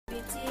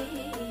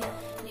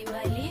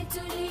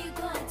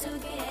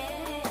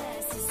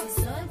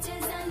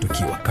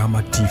Tukiwa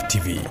kama TIFF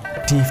TV.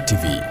 TIFF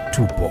TV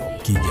tupo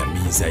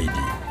kijamii zaidi.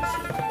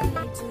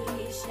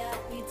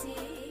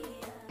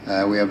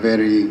 We are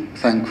very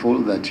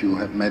thankful that you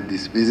have made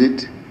this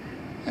visit,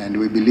 and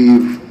we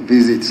believe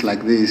visits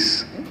like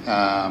this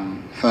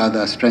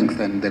further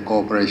strengthen the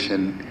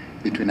cooperation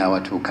between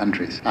our two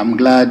countries. I'm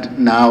glad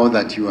now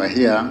that you are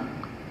here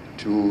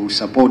to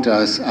support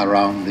us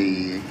around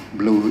the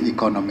blue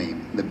economy,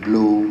 the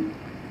blue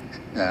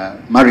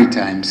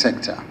maritime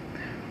sector,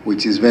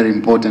 which is very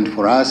important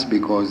for us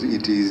because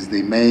it is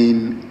the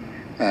main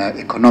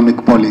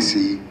economic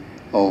policy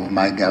of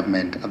my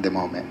government at the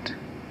moment.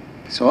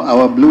 So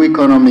our blue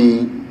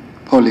economy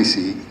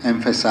policy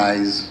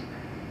emphasizes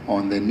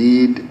on the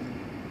need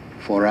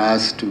for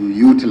us to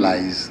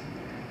utilize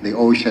the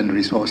ocean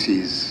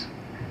resources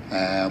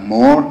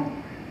more,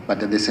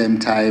 but at the same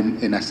time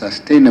in a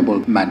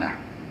sustainable manner.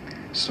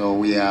 So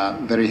we are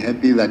very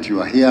happy that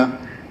you are here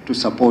to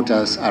support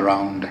us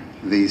around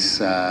this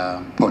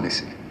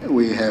policy.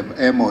 We have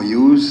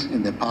MOUs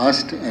in the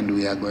past, and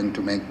we are going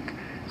to make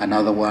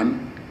another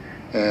one.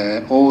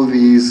 All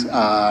these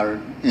are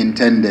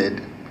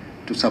intended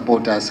to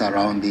support us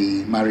around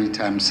the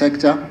maritime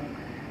sector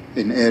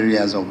in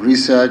areas of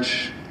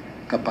research,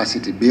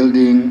 capacity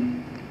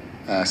building,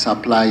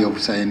 supply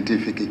of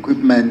scientific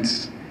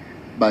equipment,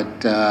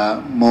 but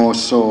more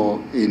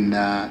so in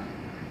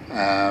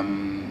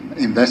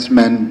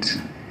investment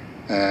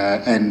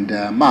and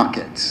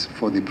markets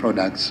for the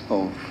products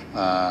of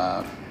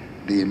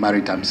the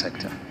maritime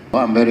sector.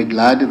 I'm very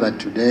glad that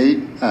today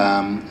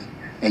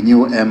a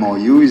new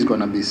MOU is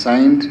going to be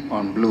signed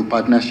on Blue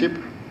Partnership,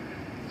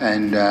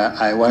 and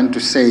I want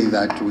to say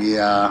that we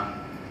are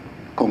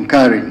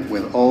concurring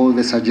with all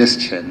the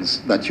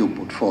suggestions that you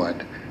put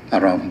forward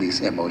around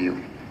this MOU.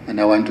 And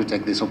I want to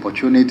take this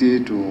opportunity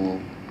to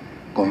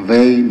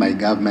convey my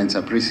government's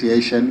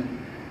appreciation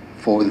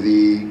for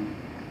the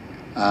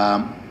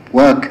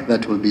work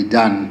that will be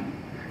done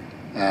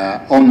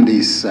on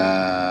this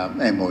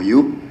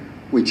MOU,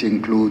 which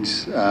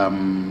includes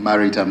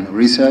maritime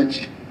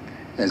research,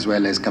 as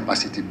well as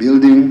capacity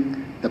building,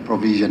 the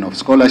provision of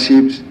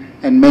scholarships,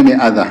 and many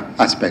other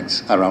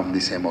aspects around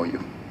this MOU.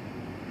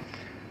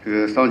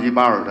 For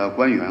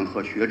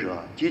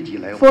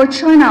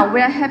China,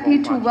 we are happy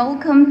to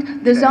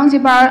welcome the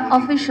Zanzibar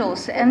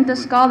officials and the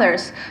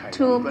scholars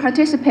to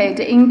participate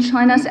in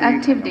China's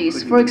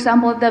activities. For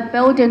example, the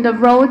Belt and the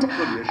Road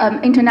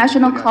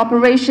International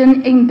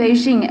Cooperation in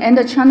Beijing and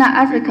the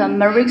China-African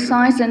Marine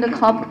Science and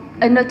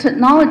the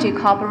Technology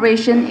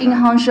Cooperation in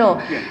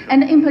Hangzhou.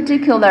 And in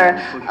particular,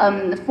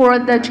 for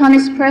the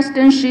Chinese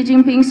President Xi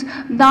Jinping's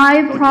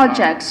 9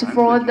 projects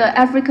for the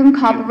African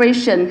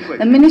cooperation,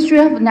 the Ministry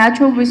of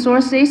Natural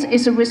Resources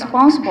is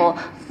responsible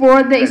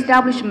for the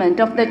establishment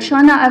of the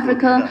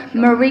China-African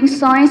Marine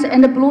Science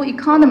and the Blue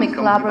Economy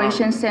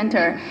Collaboration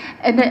Center.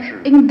 And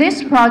in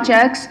these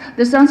projects,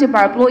 the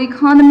Zanzibar Blue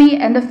Economy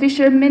and the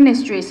Fishery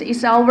Ministries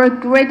is our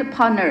great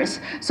partners.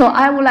 So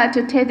I would like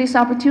to take this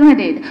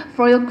opportunity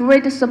for your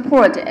great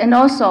support and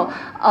also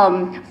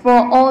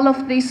for all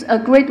of this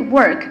great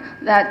work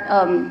that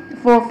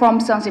from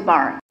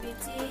Zanzibar.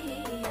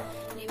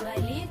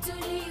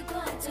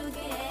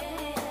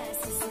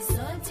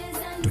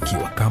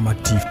 Tukiwa kama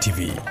TIFF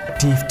TV.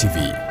 TIFF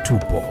TV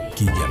tupo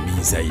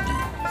kijamii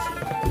zaidi.